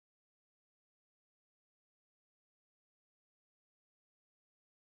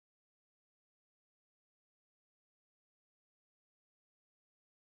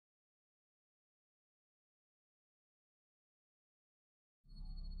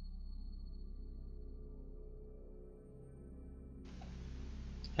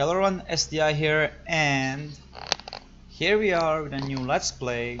Hello everyone, SDI here, and here we are with a new Let's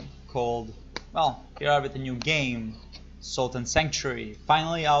Play called, well, here we are with a new game, Sultan Sanctuary,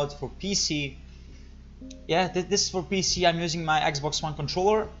 finally out for PC. Yeah, this is for PC. I'm using my Xbox One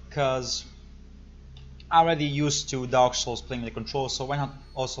controller because I'm already used to Dark Souls playing with a controller, so why not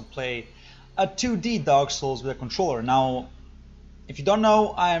also play a 2D Dark Souls with a controller. Now, if you don't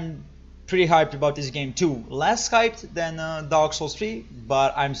know, I'm pretty hyped about this game too. Less hyped than Dark Souls 3,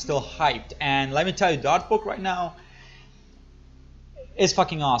 but I'm still hyped. And let me tell you, the art book right now is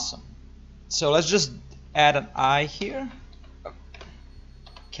fucking awesome. So let's just add an eye here.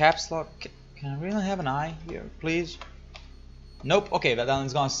 Caps lock. Can I really have an eye here, please? Nope. Okay, but then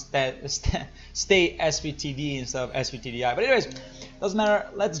it's gonna stay SVTD instead of SVTDI. But anyways, doesn't matter.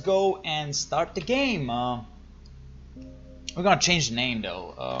 Let's go and start the game. We're gonna change the name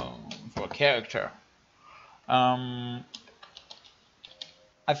though for a character. I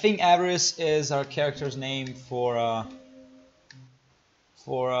think Avarice is our character's name for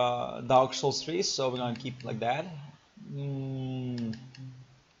Dark Souls 3, so we're gonna keep it like that.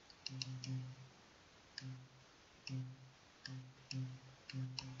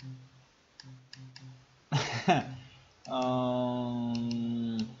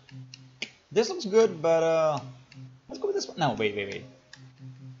 This looks good, but let's go with this one. No, wait.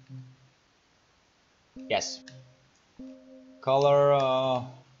 Yes. Color, I'm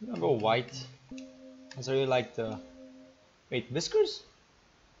gonna go white. Because I really like the... Wait, whiskers?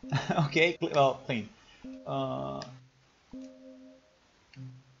 Okay, well, clean. I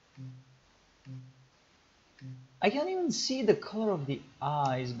can't even see the color of the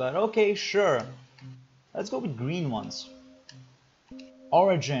eyes, but okay, sure. Let's go with green ones.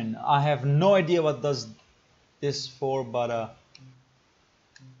 Origin. I have no idea what does this for, but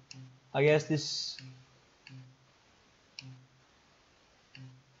I guess this...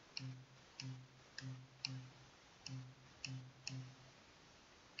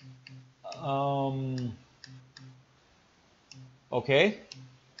 Okay.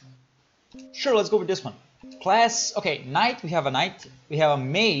 Sure, let's go with this one. Class, okay, knight, we have a knight. We have a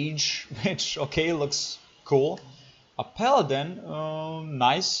mage, which, okay, looks cool. A paladin,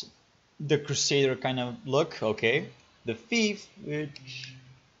 nice. The crusader kind of look, okay. The thief, which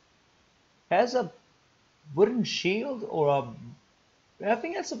has a wooden shield or I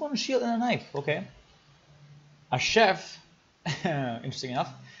think that's a wooden shield and a knife, okay. A chef, interesting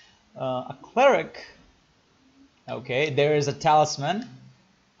enough. A cleric, okay. There is a talisman.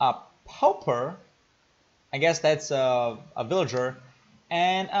 A pauper, I guess that's a villager.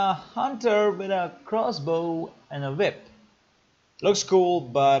 And a hunter with a crossbow and a whip. Looks cool,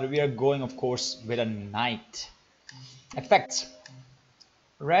 but we are going, of course, with a knight. Effects.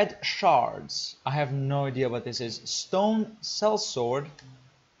 Red shards. I have no idea what this is. Stone sellsword,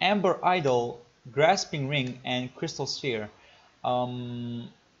 amber idol, grasping ring, and crystal sphere.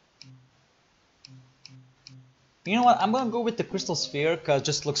 You know what? I'm gonna go with the crystal sphere because it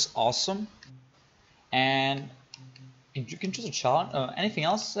just looks awesome. And you can choose a challenge. Anything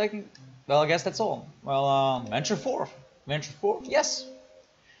else? Well, I guess that's all. Well, venture forth. Venture forth. Yes.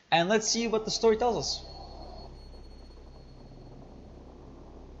 And let's see what the story tells us.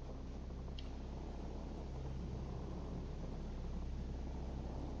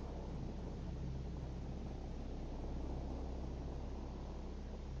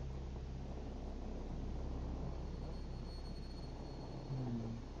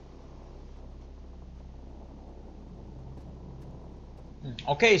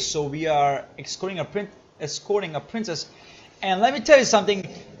 Okay, so we are escorting a princess, and let me tell you something.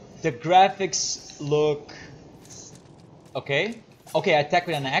 The graphics look okay. Okay, I attack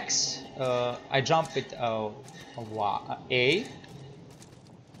with an X. I jump with a A.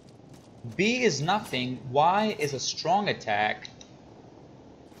 B is nothing. Y is a strong attack.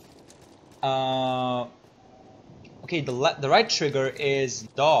 Okay, the right trigger is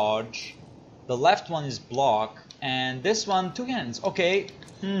dodge. The left one is block. And this one, two hands. Okay.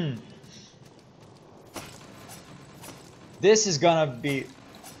 This is gonna be...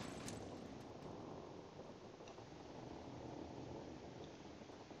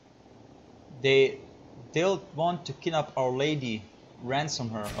 They'll want to kidnap Our Lady. Ransom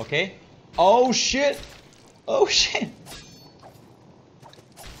her, okay? Oh shit! Oh shit!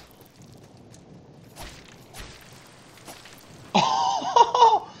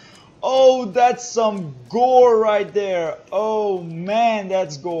 Oh, that's some gore right there. Oh man,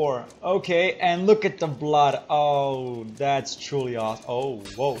 that's gore. Okay, and look at the blood. Oh, that's truly awesome. Oh,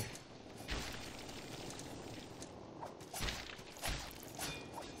 whoa.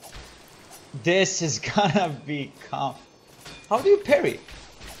 This is gonna be... How do you parry?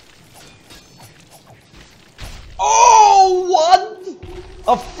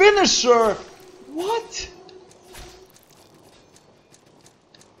 A finisher! What?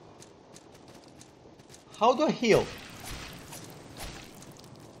 How do I heal?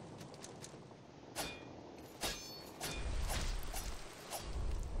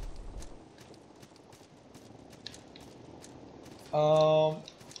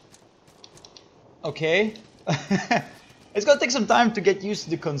 Okay. It's gonna take some time to get used to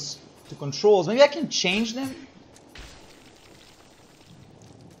the controls. Maybe I can change them?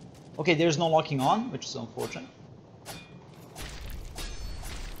 Okay, there's no locking on, which is unfortunate.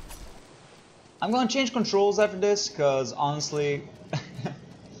 I'm gonna change controls after this, because honestly,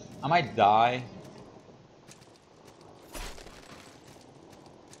 I might die.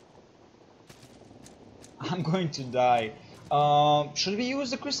 I'm going to die. Should we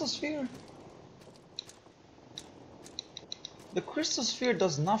use the crystal sphere? The crystal sphere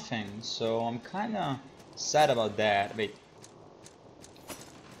does nothing, so I'm kinda sad about that. Wait.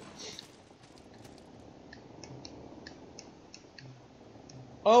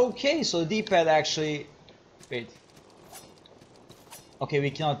 Okay, so the D-pad actually... Wait. Okay,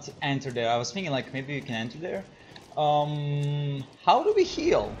 we cannot enter there. I was thinking like maybe we can enter there. How do we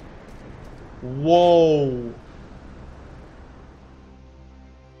heal? Whoa.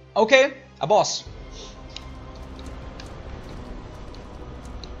 Okay, a boss.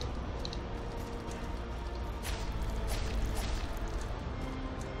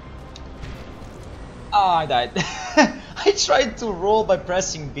 Ah, I died. I tried to roll by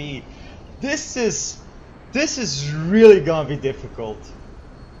pressing B. This is really gonna be difficult.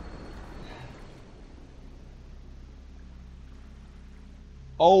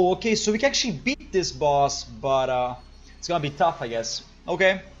 Oh, okay, so we can actually beat this boss, but it's gonna be tough, I guess.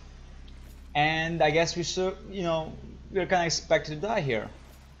 Okay. And I guess we should, you know, we're kind of expected to die here.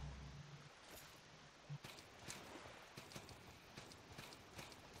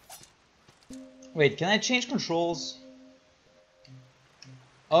 Wait, can I change controls?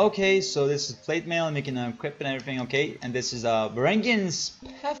 Okay, so this is plate mail and we can equip and everything, okay. And this is Varangian's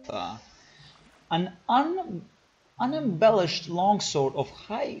Pepper, an unembellished longsword of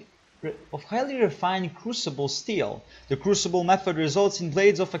highly refined crucible steel. The crucible method results in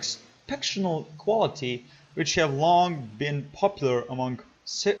blades of exceptional quality, which have long been popular among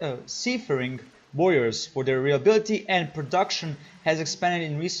seafaring warriors. For their reliability and production has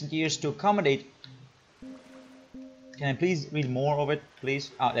expanded in recent years to accommodate. Can I please read more of it, please?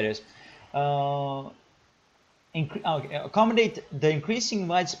 Ah, there it is. Accommodate the increasing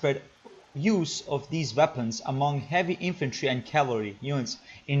widespread use of these weapons among heavy infantry and cavalry units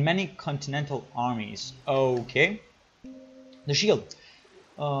in many continental armies. Okay. The shield.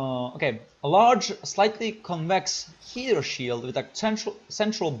 Okay, a large, slightly convex heater shield with a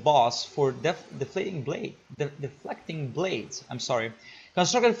central boss for deflecting blades. I'm sorry.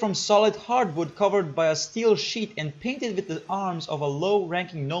 Constructed from solid hardwood covered by a steel sheet and painted with the arms of a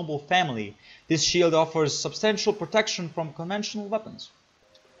low-ranking noble family. This shield offers substantial protection from conventional weapons.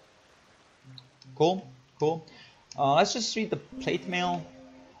 Cool, cool. Let's just read the plate mail.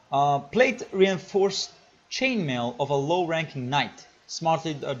 Plate reinforced chainmail of a low-ranking knight,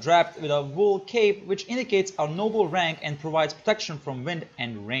 smartly draped with a wool cape, which indicates a noble rank and provides protection from wind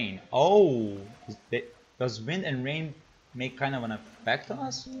and rain. Oh, does wind and rain make kind of an effect on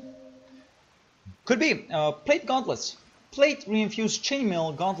us? Could be. Plate gauntlets. Plate reinfused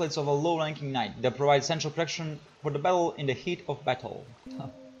chainmail gauntlets of a low-ranking knight that provide essential protection for the battle in the heat of battle.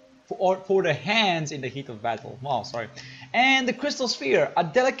 For the hands in the heat of battle. Wow, sorry. And the crystal sphere, a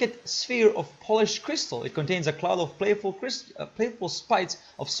delicate sphere of polished crystal. It contains a cloud of playful spites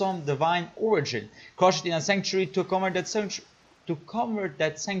of some divine origin. Crush it in a sanctuary to convert that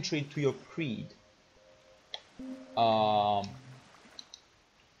sanctuary to your creed.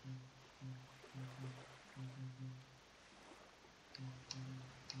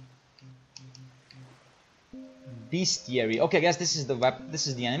 Bestiary. Okay, I guess this is the this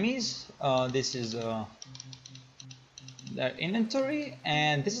is the enemies. This is the inventory,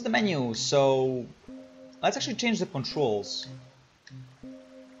 and this is the menu. So let's actually change the controls.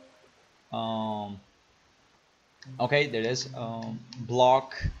 Okay, there it is.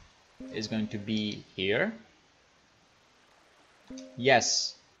 Block is going to be here.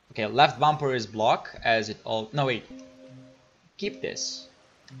 Yes. Okay, left bumper is block, as it all. No, wait. Keep this.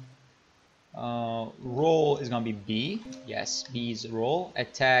 Roll is gonna be B. Yes, B is roll.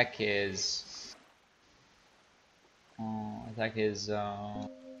 Attack is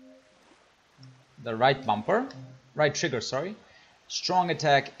the right bumper, right trigger. Sorry. Strong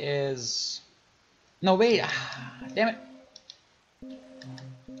attack is. No, wait. Damn it.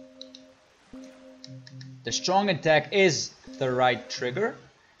 The strong attack is the right trigger.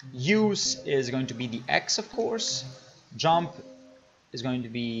 Use is going to be the X, of course. Jump is going to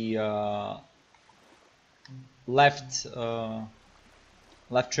be left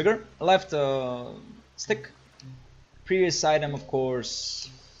trigger, left stick. Previous item, of course,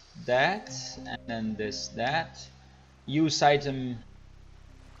 that, and then this, that. Use item.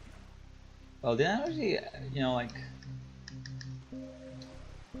 Well, did I actually, like.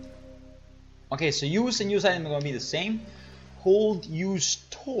 Okay, so use and use item are going to be the same. Hold use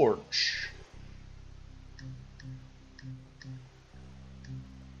torch.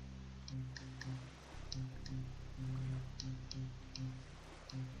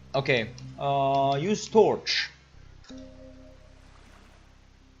 Okay, use torch.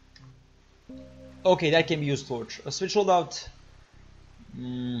 Okay, that can be used torch. A switch loadout.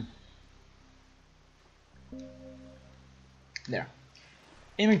 There.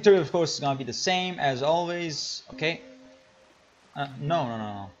 Inventory, of course, is gonna be the same as always. Okay.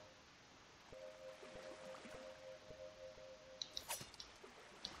 No.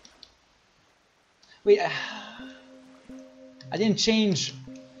 Wait, I didn't change.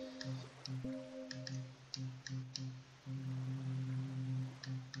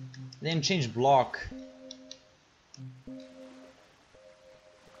 I didn't change block.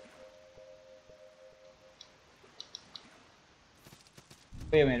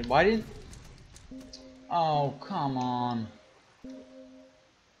 Wait a minute, why didn't... Oh, come on.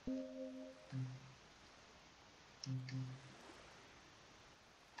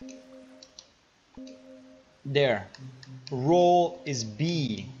 There. Roll is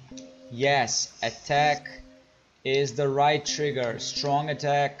B. Yes, attack is the right trigger. Strong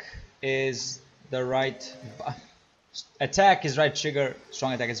attack is the right... Attack is right trigger.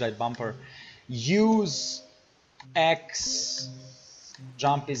 Strong attack is right bumper. Use X.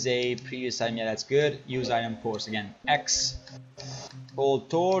 Jump is A. Previous item, yeah, that's good. Use item, of course, again, X. Hold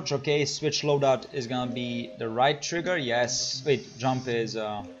torch, okay. Switch loadout is gonna be the right trigger, yes. Wait, jump is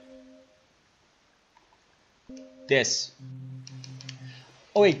this.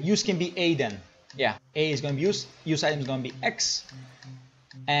 Oh wait, use can be A then. Yeah, A is gonna be use. Use item is gonna be X.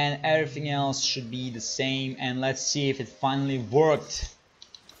 And everything else should be the same. And let's see if it finally worked.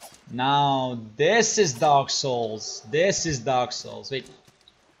 Now, this is Dark Souls. This is Dark Souls. Wait.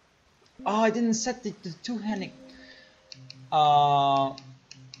 Oh, I didn't set the two-handing.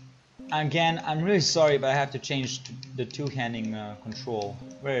 Again, I'm really sorry, but I have to change the two-handing control.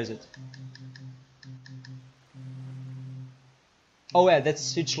 Where is it? Oh yeah, that's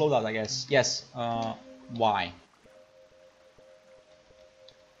switch loadout, I guess. Yes. Y.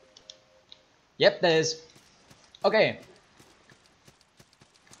 Yep, that is. Okay.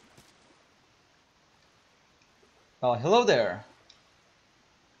 Well, hello there.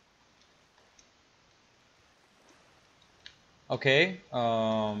 Okay.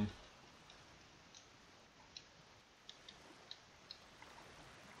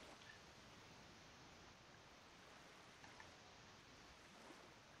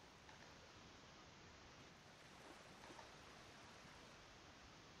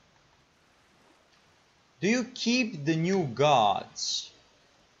 Do you keep the new gods?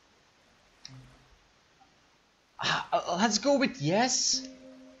 Let's go with yes.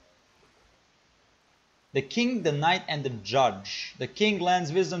 The king, the knight, and the judge. The king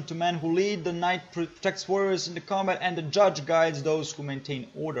lends wisdom to men who lead, the knight protects warriors in the combat, and the judge guides those who maintain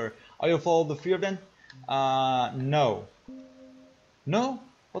order. Are you follow the three of them? No. No?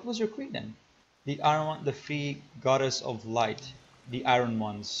 What was your creed then? The iron one, the free goddess of light. The iron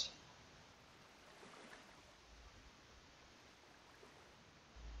ones.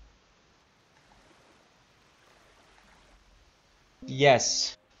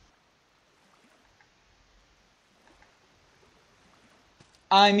 Yes.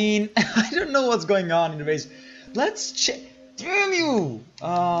 I mean, I don't know what's going on in the base. Let's check. Damn you!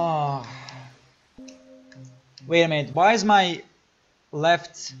 Wait a minute. Why is my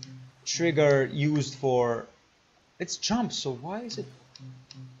left trigger used for... It's jump, so why is it...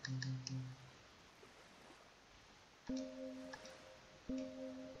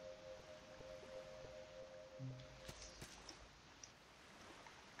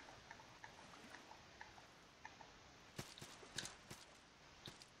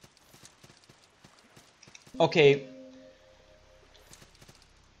 Okay.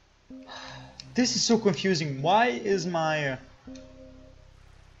 This is so confusing. Why is my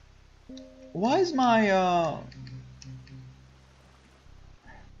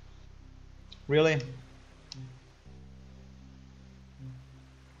really?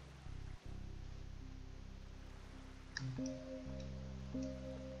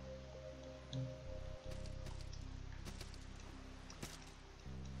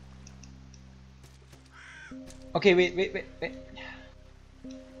 Okay, wait.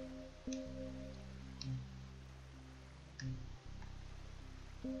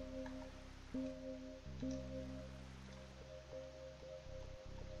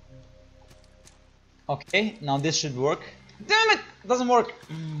 Okay, now this should work. Damn it! Doesn't work!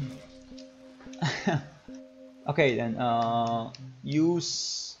 Okay, then,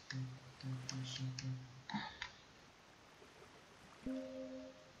 use...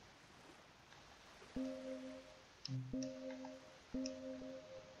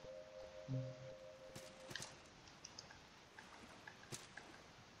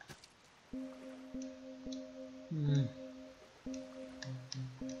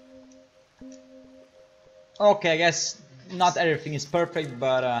 Okay, I guess not everything is perfect,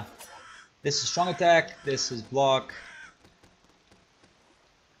 but this is strong attack, this is block,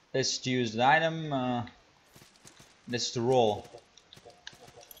 this is to use the item, this is to roll.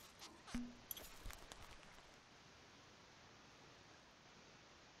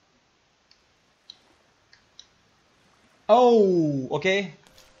 Oh, okay.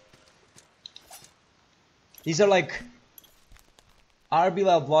 These are like RB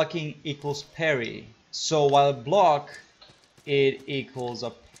while blocking equals parry. So while block, it equals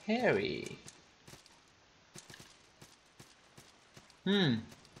a parry.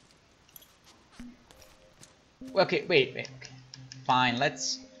 Okay, wait. Okay. Fine,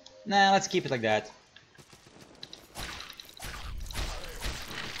 let's keep it like that.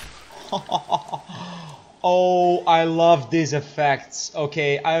 Oh, I love these effects.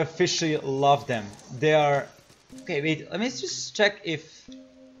 Okay, I officially love them. They are... Okay, wait, let me just check if...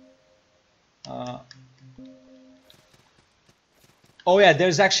 Oh yeah,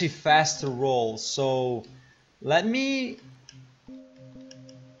 there's actually faster rolls, so... Let me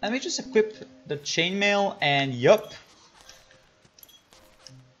just equip the chainmail and yup.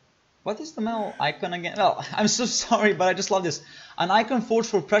 What is the metal icon again? Well, I'm so sorry, but I just love this. An icon forged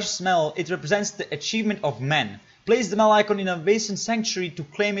for precious metal, it represents the achievement of men. Place the metal icon in a vacant sanctuary to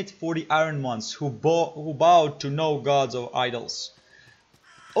claim it for the Iron Ones, who bowed to no gods or idols.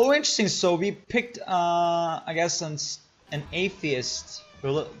 Oh, interesting. So we picked, I guess, an atheist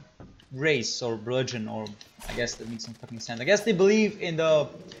race or religion, or I guess that makes some fucking sense. I guess they believe in the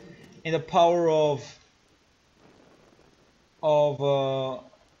power of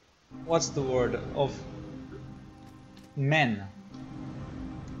what's the word, of men.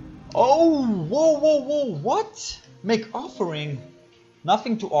 Oh, whoa, what? Make offering,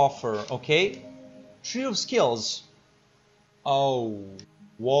 nothing to offer. Okay, tree of skills. Oh,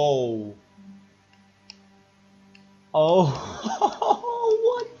 whoa. Oh,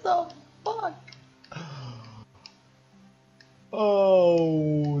 what the fuck?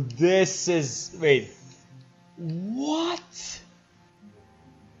 Oh, this is... Wait. What?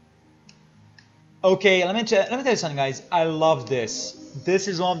 Okay, let me tell you something, guys. I love this. This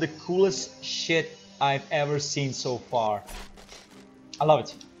is one of the coolest shit I've ever seen so far. I love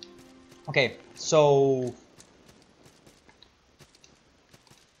it. Okay, so...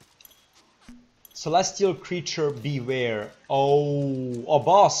 Celestial creature beware. Oh, a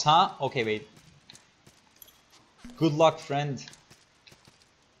boss, huh? Okay, wait. Good luck, friend.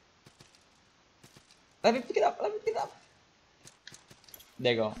 Let me pick it up.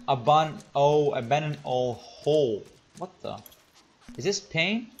 There you go. Abandon all whole. What the? Is this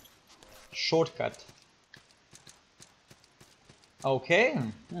pain? Shortcut. Okay.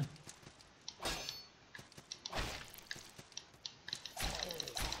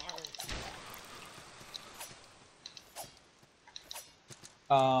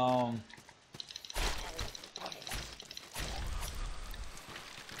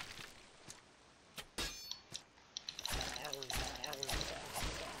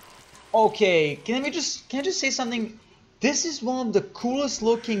 Okay, can I just say something? This is one of the coolest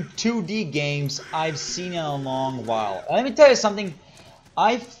looking 2D games I've seen in a long while. Let me tell you something.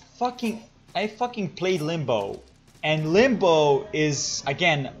 I fucking played Limbo, and Limbo is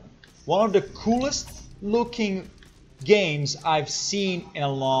again one of the coolest looking games I've seen in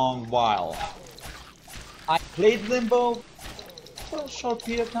a long while. I played Limbo for a short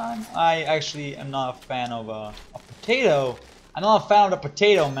period of time. I actually am not a fan of a potato. I'm not a fan of the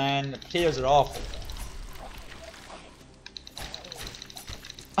potato, man. The potatoes are awful.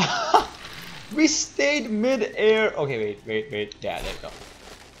 We stayed mid-air. Okay, wait. Yeah, there we go.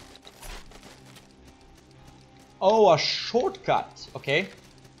 Oh, a shortcut. Okay.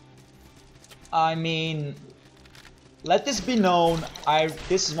 I mean, let this be known.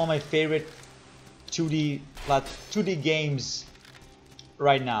 This is one of my favorite 2D games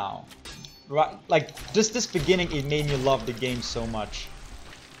right now. Right, like just this beginning, it made me love the game so much.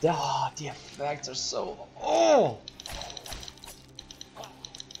 The effects are so... Oh!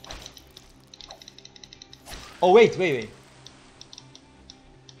 Oh, wait.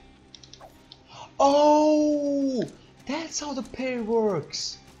 Oh! That's how the parry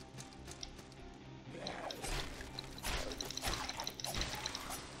works!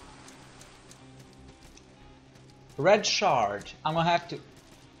 Red shard. I'm gonna have to...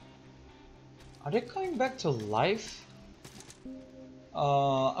 Are they coming back to life?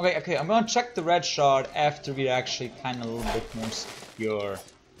 Okay, I'm gonna check the red shard after we're actually kind of a little bit more secure.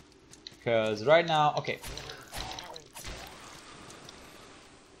 Because right now... Okay.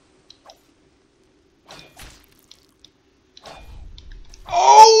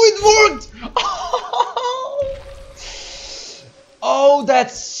 Oh, it worked! Oh,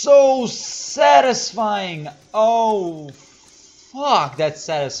 that's so satisfying! Oh, fuck, that's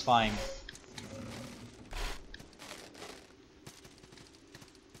satisfying.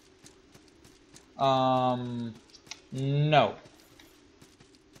 No.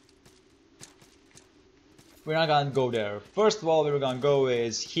 We're not gonna go there. First of all, we're gonna go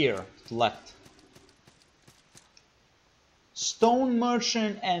is here, to the left. Stone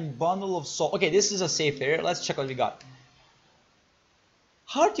Merchant and Bundle of Salt. Okay, this is a safe area. Let's check what we got.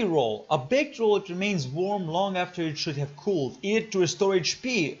 Hearty Roll. A baked roll that remains warm long after it should have cooled. Eat it to restore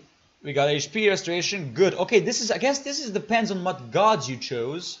HP. We got HP restoration. Good. Okay, this is, I guess this is depends on what gods you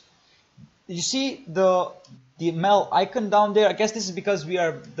chose. You see the Mel icon down there? I guess this is because we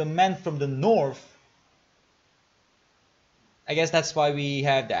are the men from the north. I guess that's why we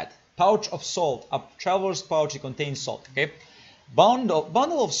have that. Pouch of salt. A traveler's pouch. It contains salt. Okay.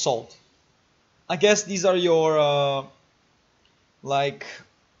 Bundle of salt. I guess these are your like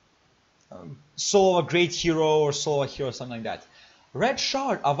soul of a great hero or soul of a hero, something like that. Red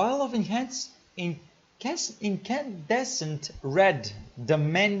shard. A vial of incandescent red,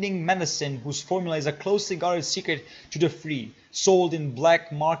 demanding medicine whose formula is a closely guarded secret to the free, sold in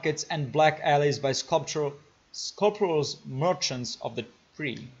black markets and black alleys by sculptors merchants of the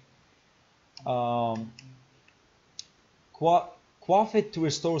free. Quaff it to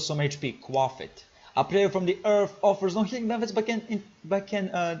restore some HP. Quaff it. A prayer from the earth offers no healing benefits but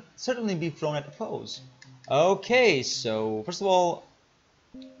can certainly be thrown at foes. Okay, so first of all,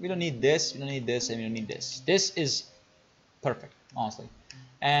 we don't need this, we don't need this, and we don't need this. This is perfect, honestly.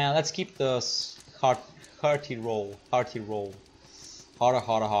 And let's keep the hearty roll. Hara.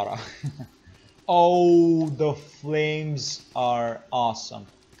 Oh, the flames are awesome.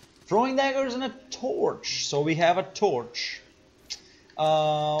 Throwing daggers and a torch. So we have a torch.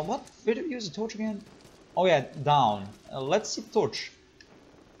 What? Where do we use the torch again? Oh yeah, down. Let's see the torch.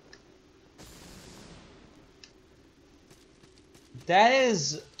 That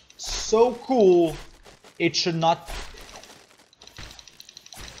is so cool. It should not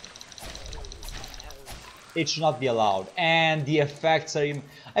be allowed. And the effects are even...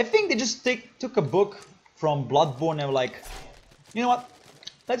 I think they just took a book from Bloodborne and were like, you know what?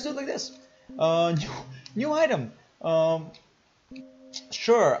 Let's do it like this. New item.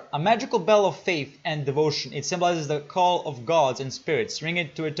 Sure, a magical bell of faith and devotion. It symbolizes the call of gods and spirits. Ring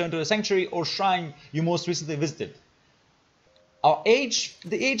it to return to the sanctuary or shrine you most recently visited. The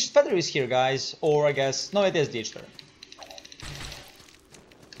aged feather is here, guys. Or I guess, no, it is the aged feather.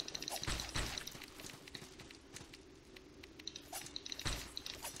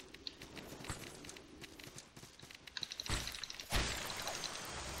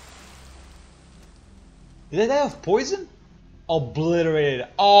 Did I have poison? Obliterated.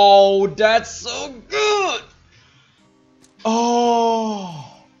 Oh, that's so good! Oh!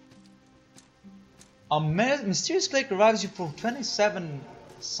 A mysterious click revives you for 27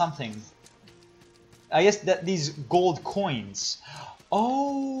 something. I guess that these gold coins.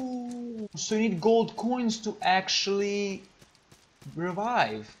 Oh, so you need gold coins to actually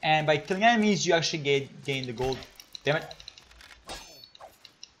revive. And by killing enemies, you actually gain the gold. Damn it.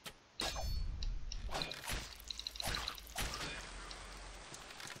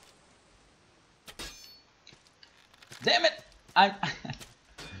 Damn it! I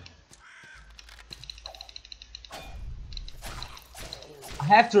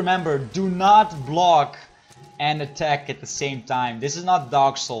have to remember, do not block and attack at the same time. This is not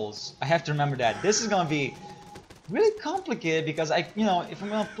Dark Souls. I have to remember that. This is gonna be really complicated because if I'm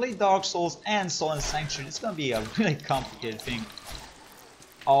gonna play Dark Souls and Soul and Sanctuary, it's gonna be a really complicated thing.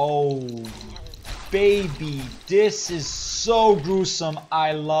 Oh, baby, this is so gruesome.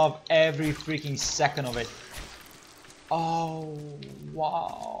 I love every freaking second of it. Oh,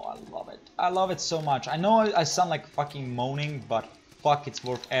 wow, I love it. I love it so much. I know I sound like fucking moaning, but fuck, it's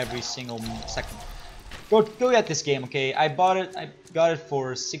worth every single second. Go get this game, okay? I bought it. I got it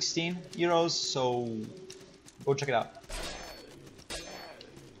for 16 euros, so go check it out.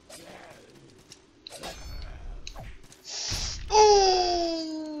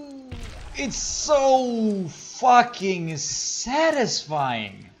 Oh, it's so fucking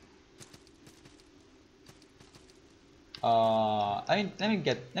satisfying. Let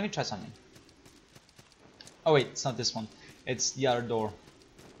me try something. Oh wait, it's not this one. It's the other door.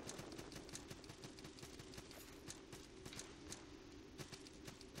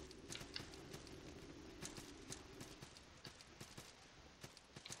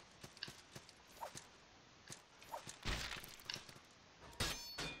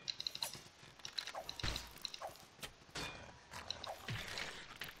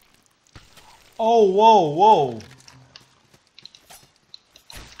 Oh, whoa, whoa.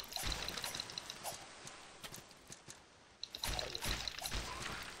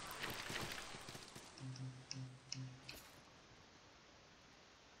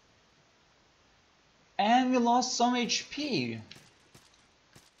 And we lost some HP.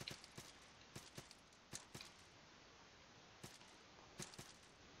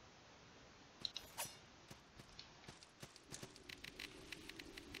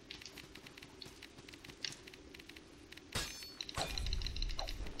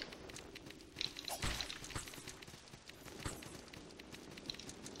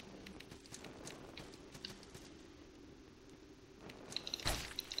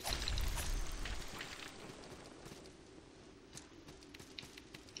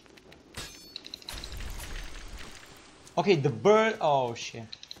 Okay, the bird. Oh shit.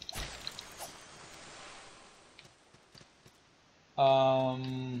 Oh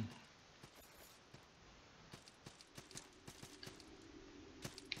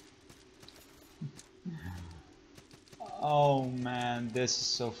man, this is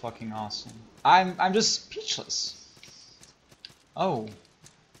so fucking awesome. I'm just speechless. Oh.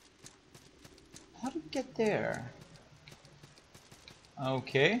 How did we get there?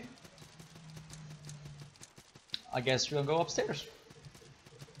 Okay. I guess we'll go upstairs.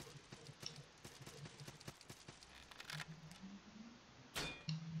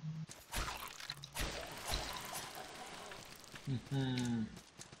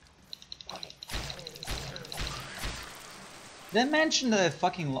 Did I mention that I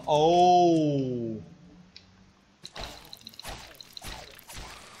fucking oh.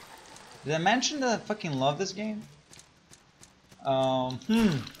 Did I mention that I fucking love this game?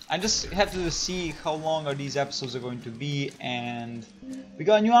 I just have to see how long are these episodes are going to be, and we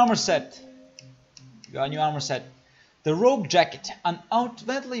got a new armor set. The Rogue Jacket, an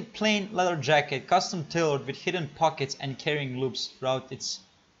outwardly plain leather jacket, custom tailored with hidden pockets and carrying loops throughout its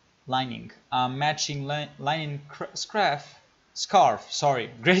lining. Matching lining scarf,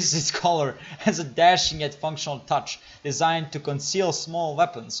 graces its collar, has a dashing yet functional touch, designed to conceal small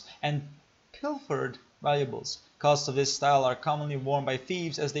weapons and pilfered valuables. Costs of this style are commonly worn by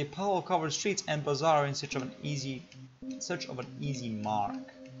thieves as they prowl covered streets and bazaar in search of an easy mark.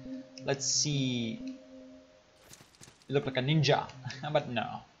 Let's see. You look like a ninja, but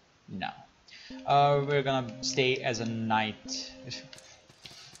no. We're gonna stay as a knight.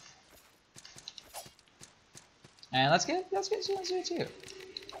 And let's get you.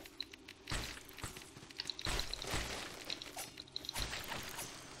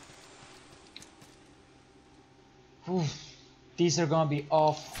 These are gonna be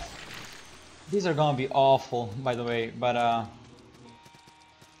awful. These are gonna be awful, by the way. But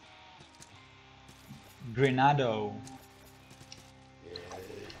Grenado.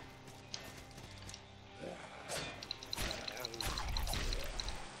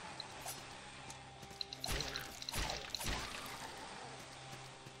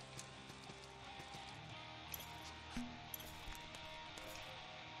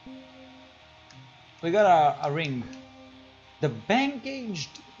 We got a ring. The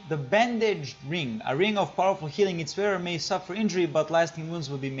bandaged ring. A ring of powerful healing. Its wearer may suffer injury, but lasting wounds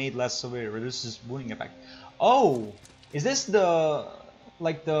will be made less severe. Reduces wounding effect. Oh! Is this the...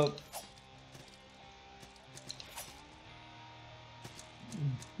 like the...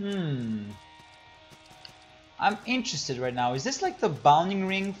 I'm interested right now. Is this like the bounding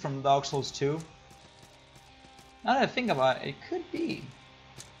ring from Dark Souls 2? Now that I think about it, it could be.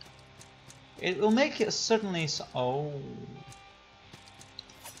 It will make it certainly so. Oh.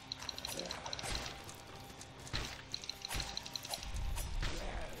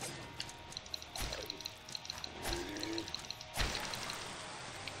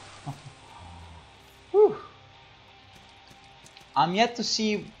 Whew. I'm yet to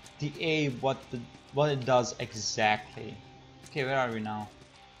see the A what it does exactly. Okay, where are we now?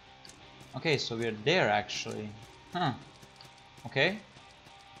 Okay, so we're there actually. Huh. Okay.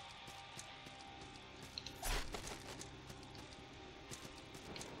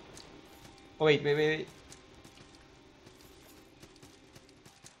 Oh, wait.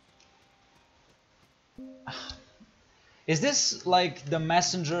 Is this like the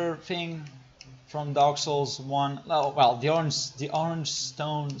messenger thing from Dark Souls 1? Oh, well, the orange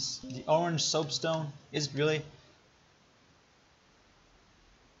stones, the orange soapstone. Is it really?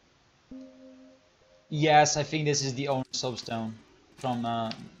 Yes, I think this is the orange soapstone from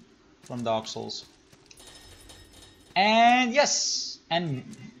Dark Souls. And yes, and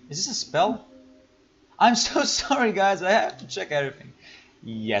is this a spell? I'm so sorry, guys. I have to check everything.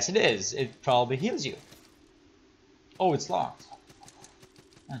 Yes, it is. It probably heals you. Oh, it's locked.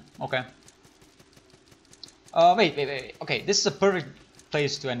 Okay. Wait. Okay, this is a perfect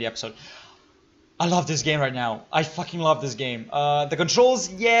place to end the episode. I love this game right now. I fucking love this game. The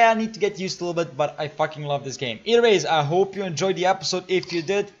controls, yeah, I need to get used to a little bit, but I fucking love this game. Either ways, I hope you enjoyed the episode. If you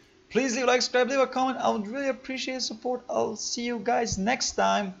did, please leave a like, subscribe, leave a comment. I would really appreciate support. I'll see you guys next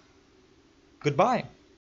time. Goodbye.